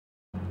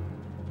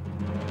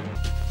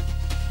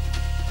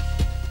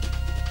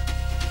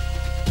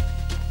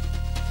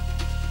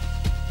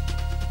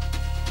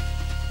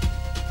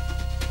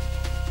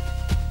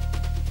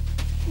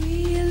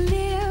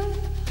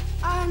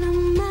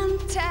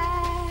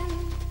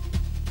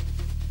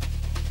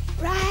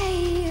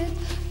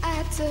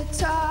the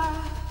top,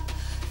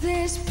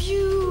 this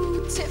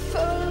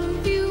beautiful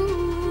view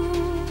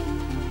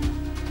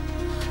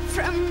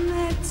from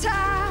the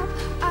top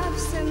of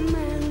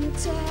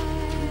Cemented.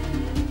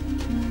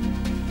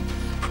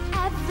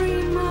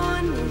 Every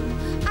morning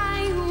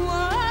I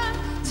walk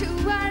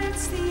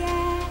towards the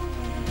edge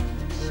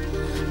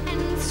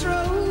and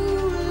throw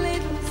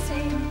little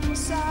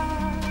things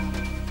up,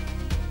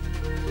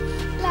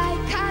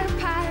 like our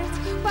parrot,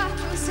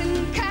 bottles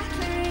and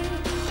cutlery,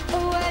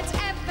 or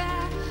whatever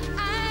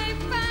I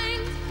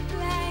find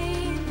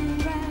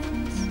laying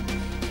around.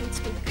 It's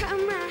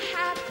become a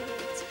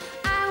habit,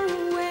 a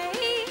way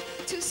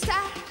to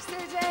start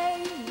the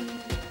day.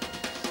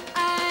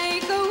 I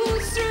go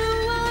through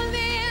all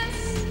this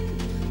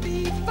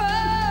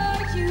before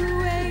you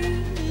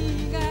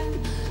wake up,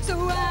 so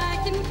I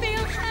can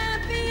feel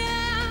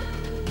happier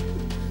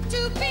to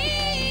be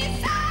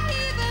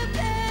beside the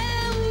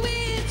bed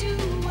with you.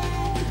 I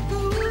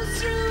go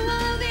through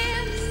all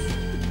this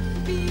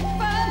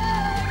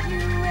before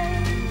you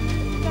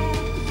wake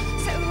up,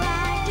 so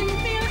I can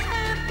feel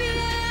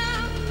happier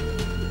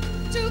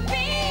to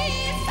be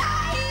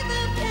beside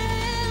the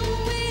bed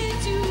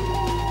with you.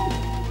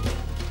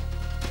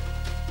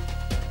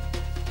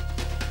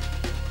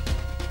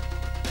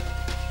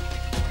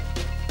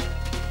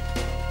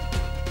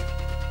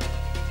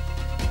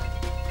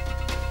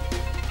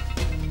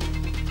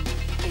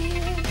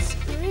 It's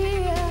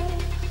real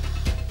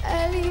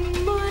early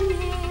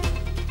morning.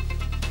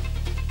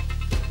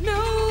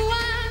 No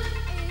one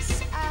is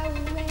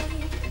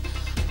awake.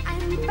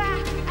 I'm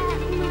back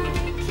at my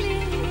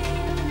clip,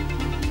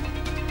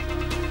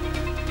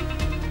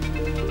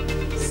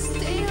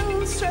 still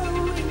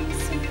throwing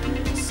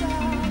things up.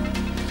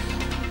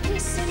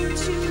 Listen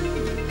to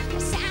the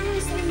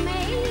sounds they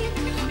make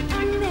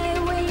on their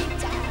way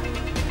down.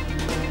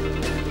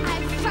 I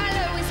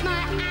follow with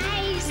my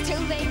eyes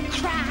till they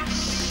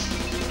crash.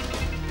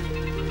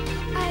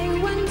 I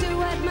wonder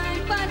what my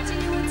body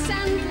would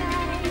sound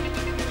like,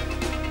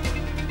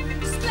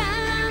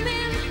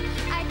 slamming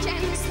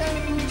against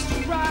those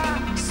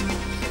rocks.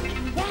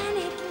 And when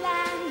it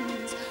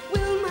lands,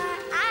 will my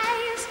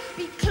eyes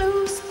be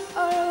closed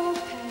or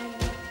open?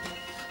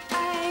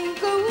 I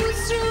go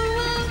through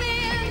all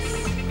this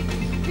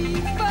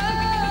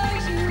before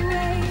you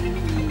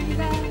wake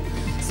up,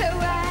 so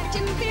I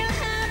can feel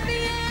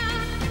happier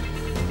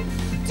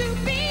to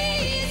be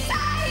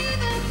beside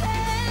the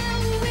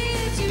bed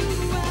with you.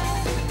 I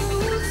go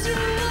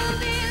through all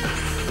this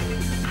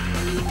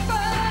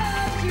before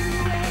you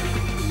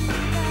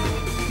wake up,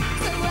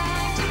 so I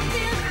can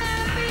feel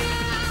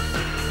happier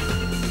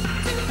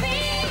to be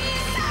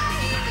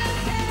beside the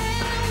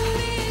bed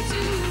with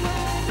you.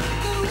 I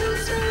go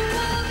through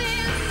all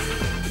this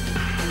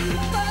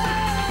before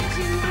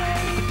you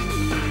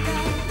wake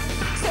up,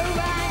 so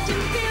I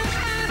can feel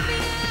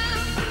happier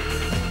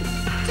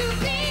to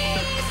be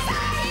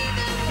beside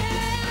the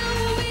bed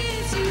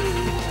with you.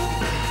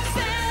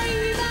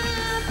 Save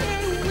up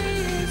and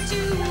with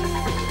you.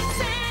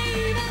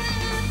 Save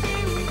up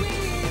and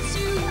with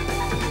you.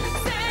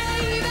 Save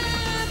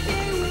up and with you. Save up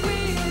and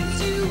with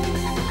you.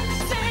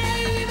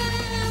 Save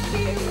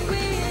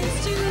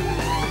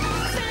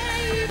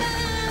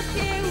up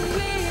and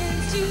with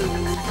you.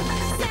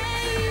 Save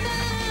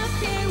up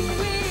and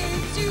with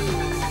you.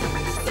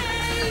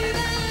 Save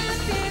up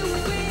and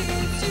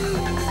with you.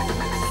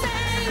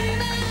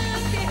 Save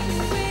up and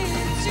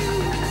with you.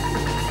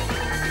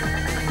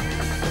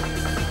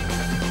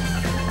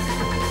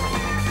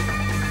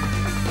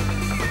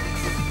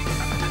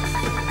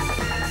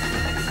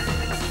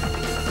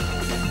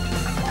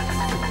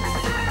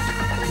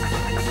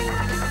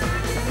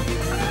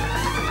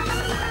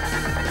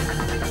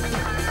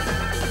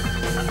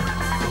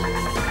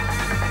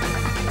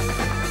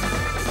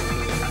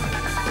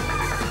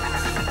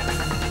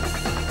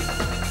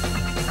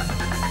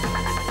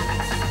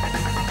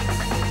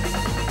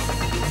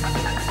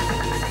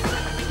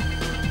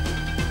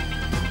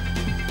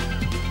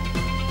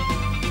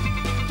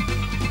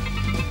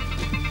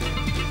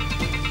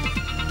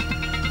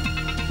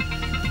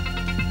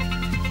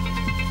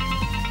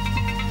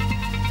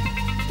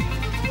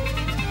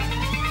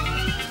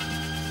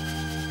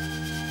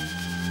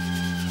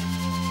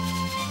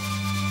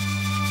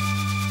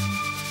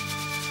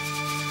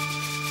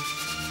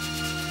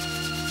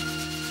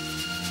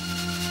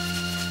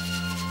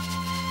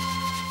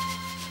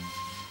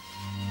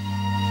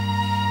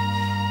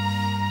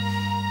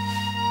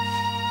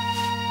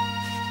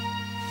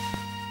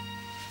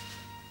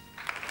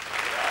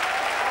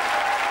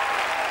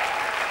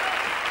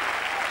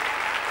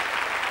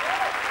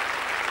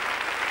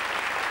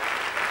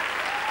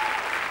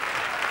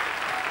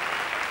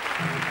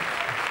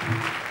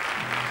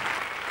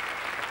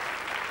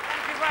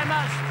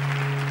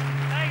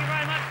 Thank you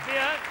very much,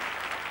 Björk.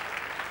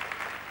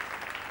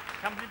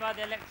 Accompanied by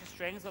the electric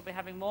strings, we'll be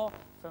having more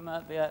from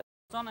Björk. I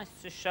was on a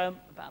show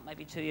about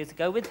maybe 2 years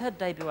ago with her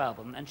debut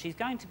album, and she's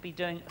going to be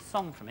doing a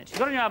song from it. She's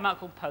got a new album out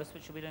called Post,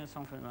 which she'll be doing a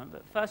song from in a moment,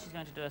 but first she's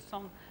going to do a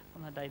song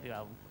from her debut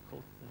album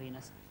called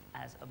Venus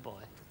as a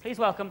Boy. Please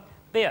welcome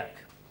Björk.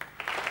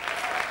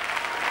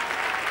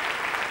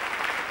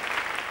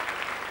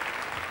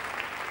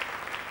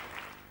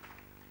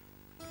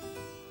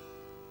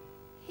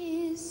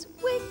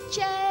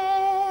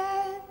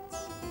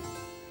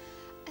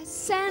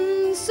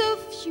 sense of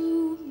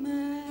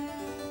humor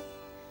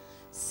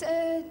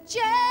suggests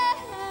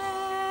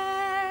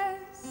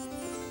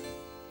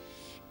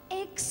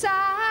exciting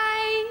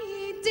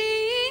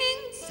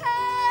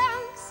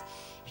sounds.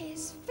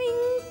 His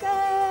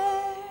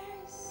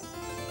fingers,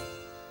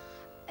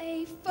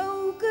 a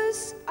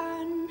focus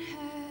on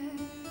her.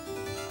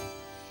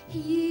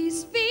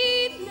 He's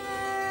Venus.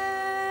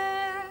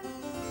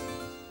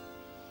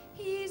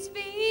 He's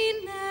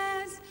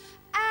Venus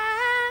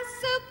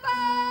as a boy.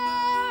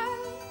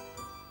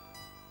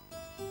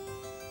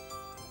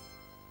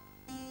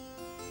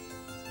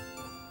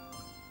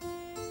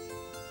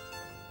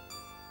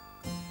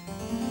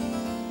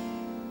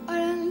 Og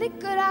den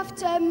ligger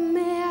efter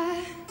mig,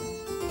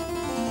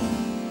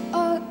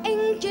 og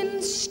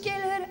ingen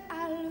skiller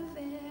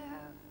alvor.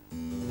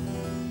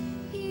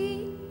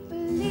 He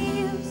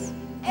believes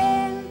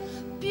in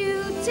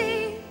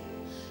beauty.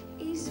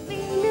 He's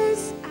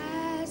Venus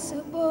as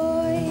a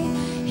boy.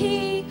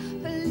 He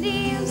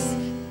believes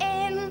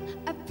in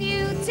a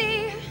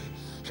beauty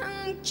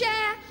and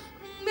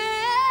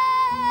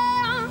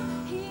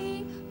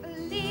he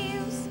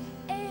believes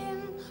in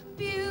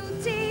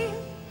beauty.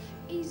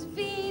 He's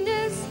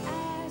Venus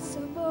as a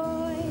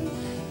boy.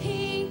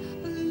 He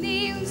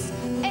believes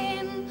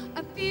in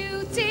a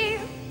beauty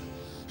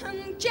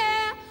and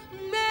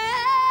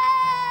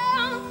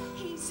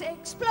he's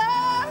exploring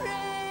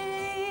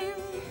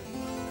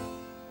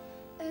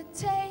a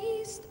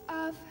taste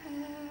of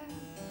her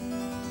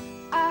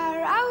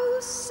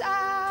arousal.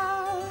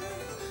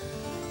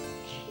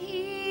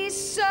 He's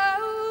so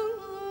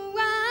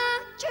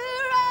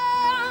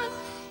natural.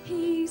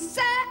 He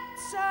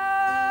sets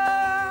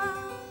on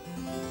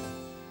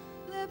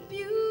the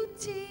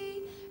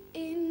beauty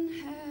in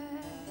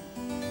her.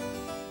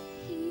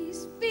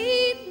 He's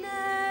Venus.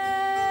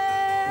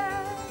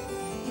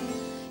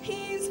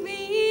 He's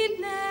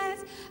Venus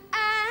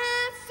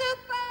as a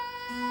boy.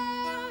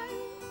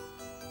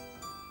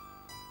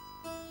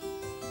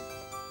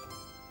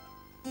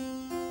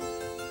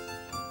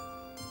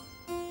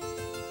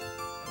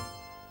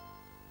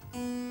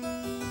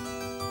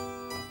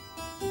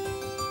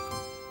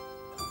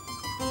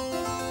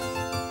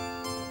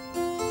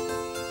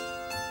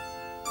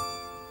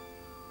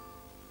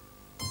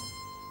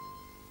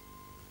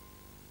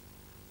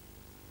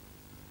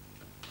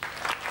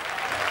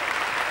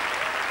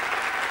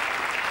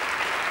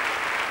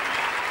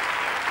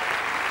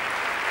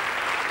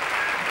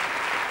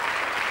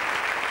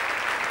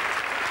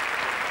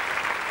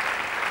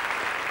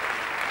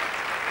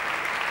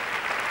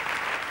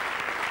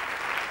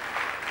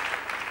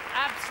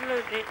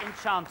 Absolutely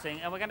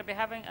enchanting, and we're going to be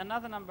having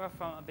another number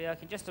from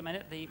Björk in just a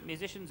minute. The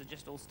musicians are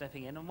just all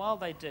stepping in, and while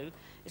they do,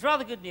 it's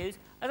rather good news.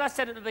 As I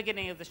said at the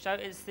beginning of the show,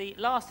 it's the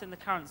last in the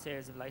current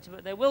series of Later,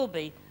 but there will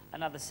be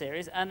another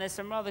series, and there's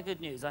some rather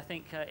good news. I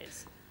think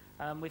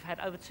we've had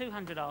over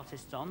 200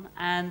 artists on,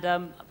 and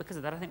because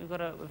of that, I think we've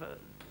got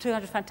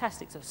 200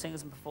 fantastic sort of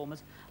singers and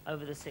performers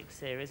over the 6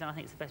 series, and I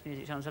think it's the best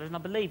music channel, and I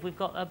believe we've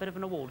got a bit of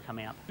an award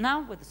coming up.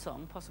 Now, with the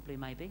song, possibly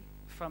maybe,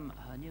 from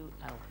her new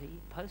LP,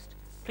 Post,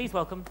 please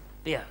welcome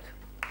Björk.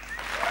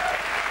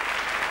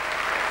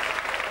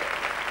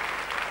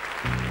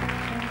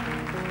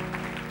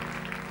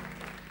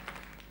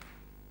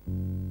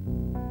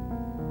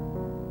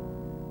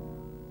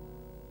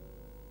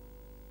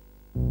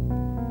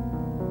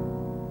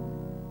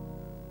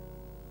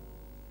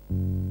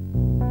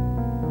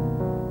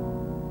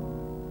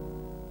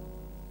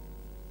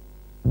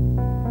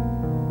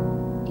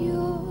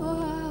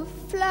 Your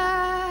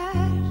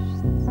flash,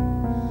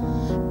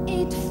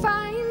 it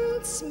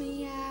finds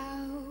me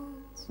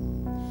out,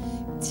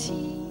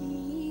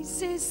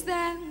 teases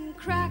them,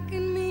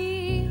 cracking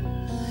me,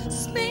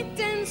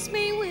 smitten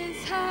me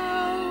with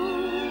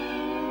hope.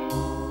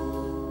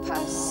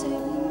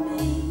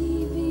 Possibly,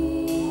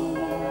 maybe,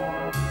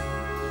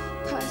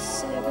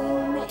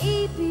 possibly,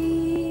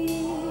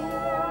 maybe,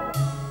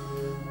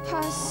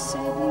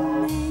 possibly,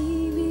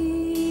 maybe.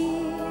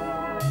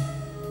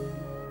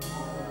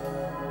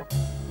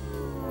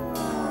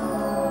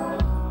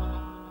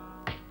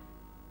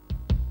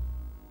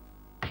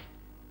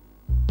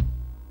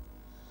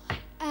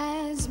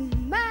 As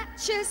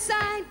much as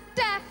I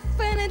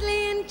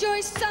definitely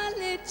enjoy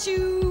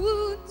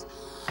solitude,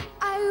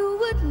 I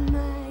wouldn't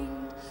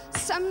mind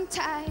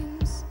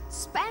sometimes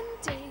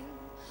spending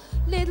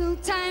little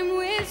time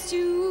with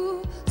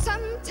you.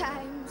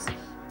 Sometimes,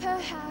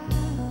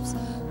 perhaps,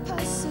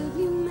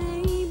 possibly,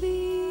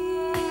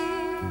 maybe,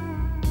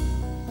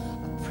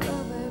 or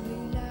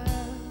probably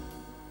love.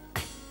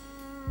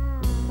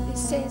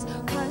 This is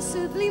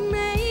possibly,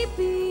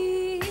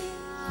 maybe,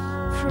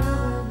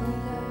 probably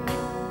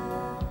love.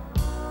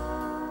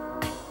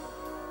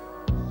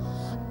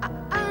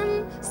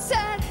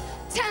 Uncertainty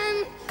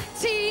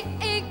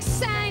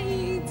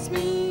excites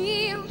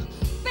me,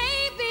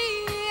 baby.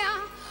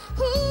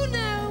 Who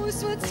knows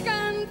what's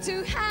going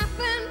to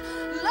happen?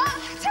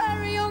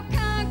 Lottery or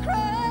car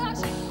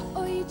crash,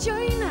 or you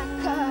join a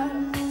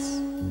cult.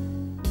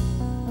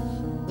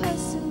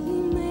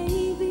 Possibly,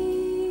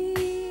 maybe,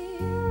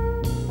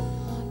 or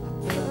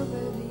probably.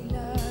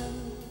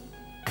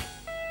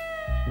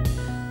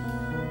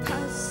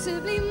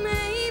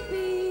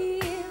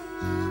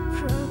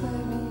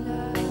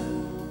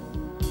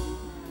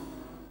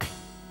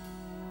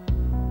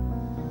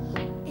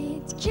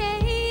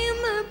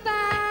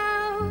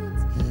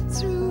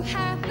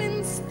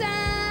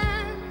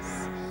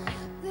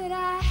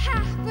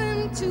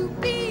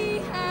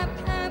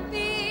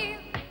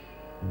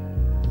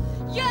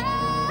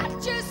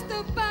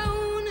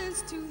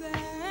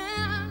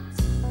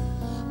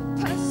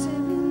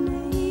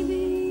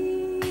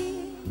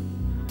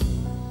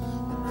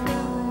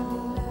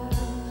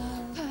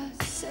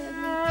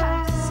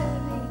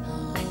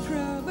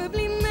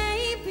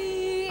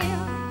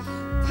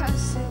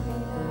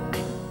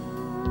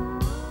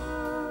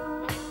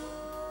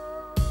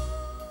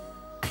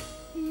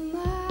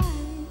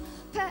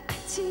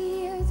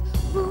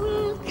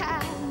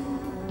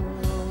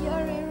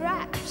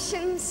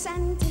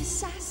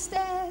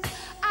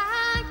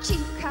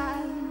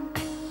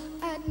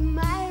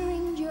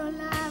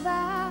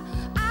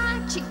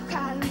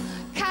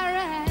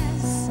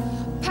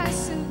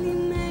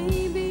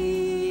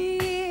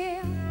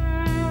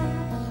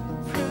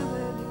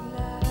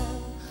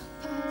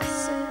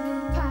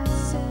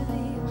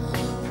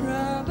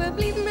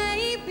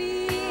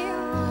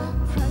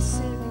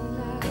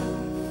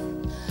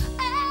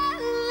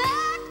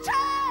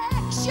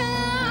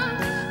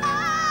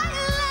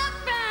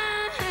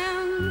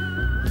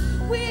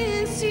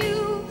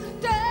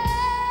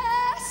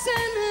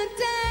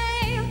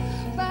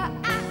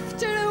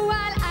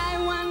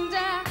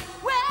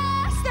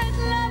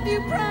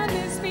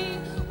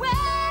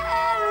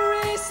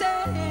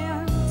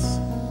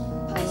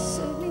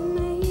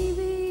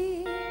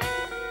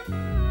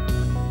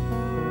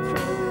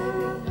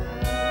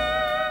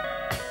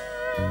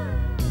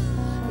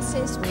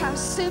 This is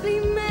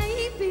possibly,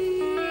 maybe,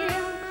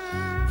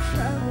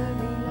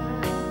 probably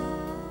love.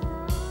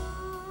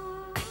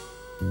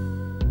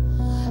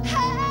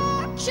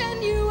 How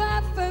can you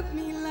offer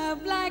me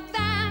love like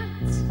that?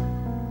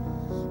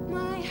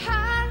 My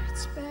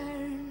heart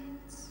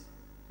burns.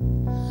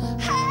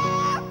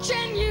 How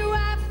can you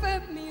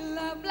offer me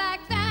love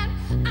like that?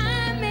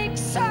 I'm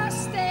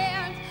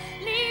exhausted.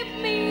 Leave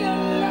me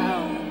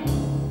alone.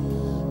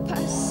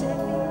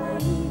 Possibly,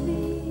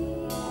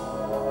 maybe,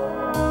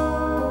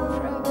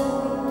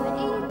 probably,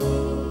 maybe.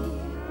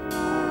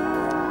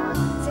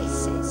 This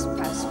is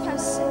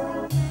possibly,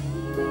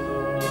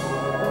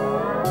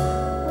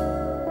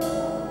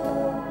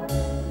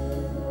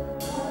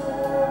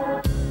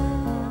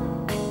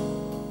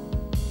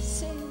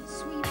 since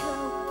we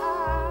broke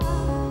up,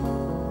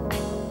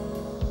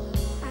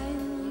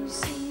 I'm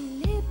using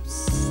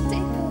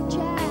lipstick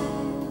again.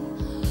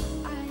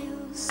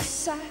 I'll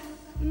suck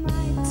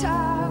my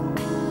tongue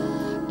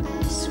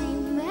as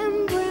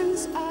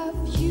remembrance of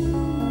you.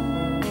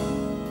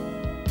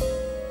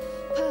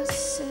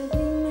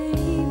 Possibly,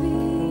 maybe,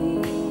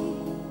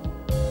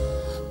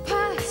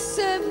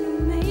 possibly,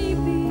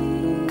 maybe,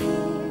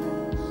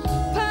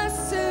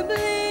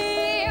 possibly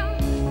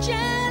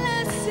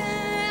jealousy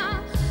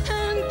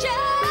and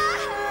care.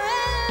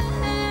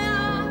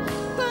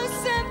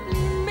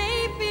 Possibly,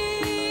 maybe,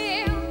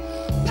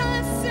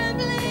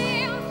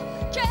 possibly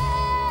care.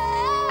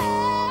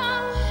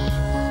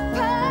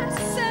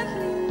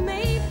 Possibly,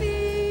 maybe.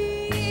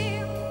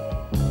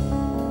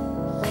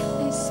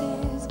 This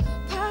is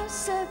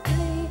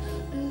possibly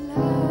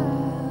love.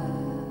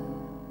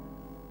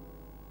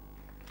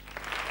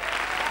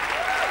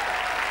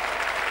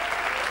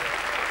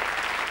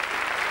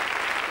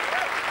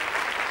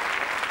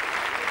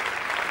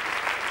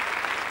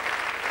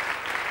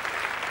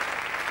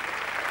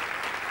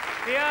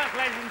 Björk,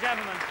 ladies and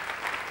gentlemen.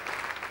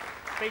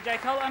 BJ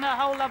Cole and a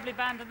whole lovely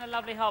band and a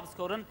lovely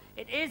harpsichord. And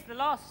it is the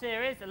last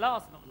series, it's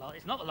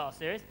not the last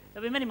series,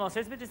 there'll be many more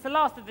series, but it's the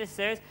last of this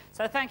series.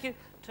 So thank you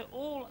to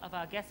all of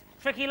our guests.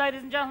 Tricky,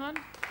 ladies and gentlemen.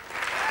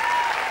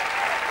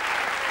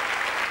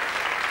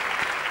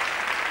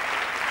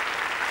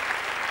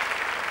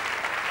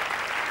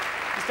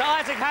 Mr.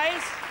 Isaac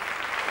Hayes.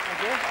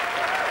 Thank you.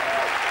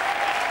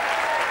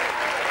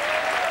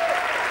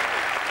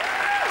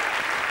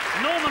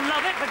 Norman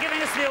Lovett for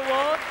giving us the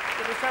award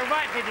that was so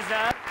rightly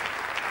deserved.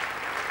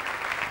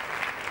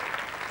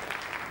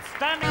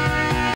 Standing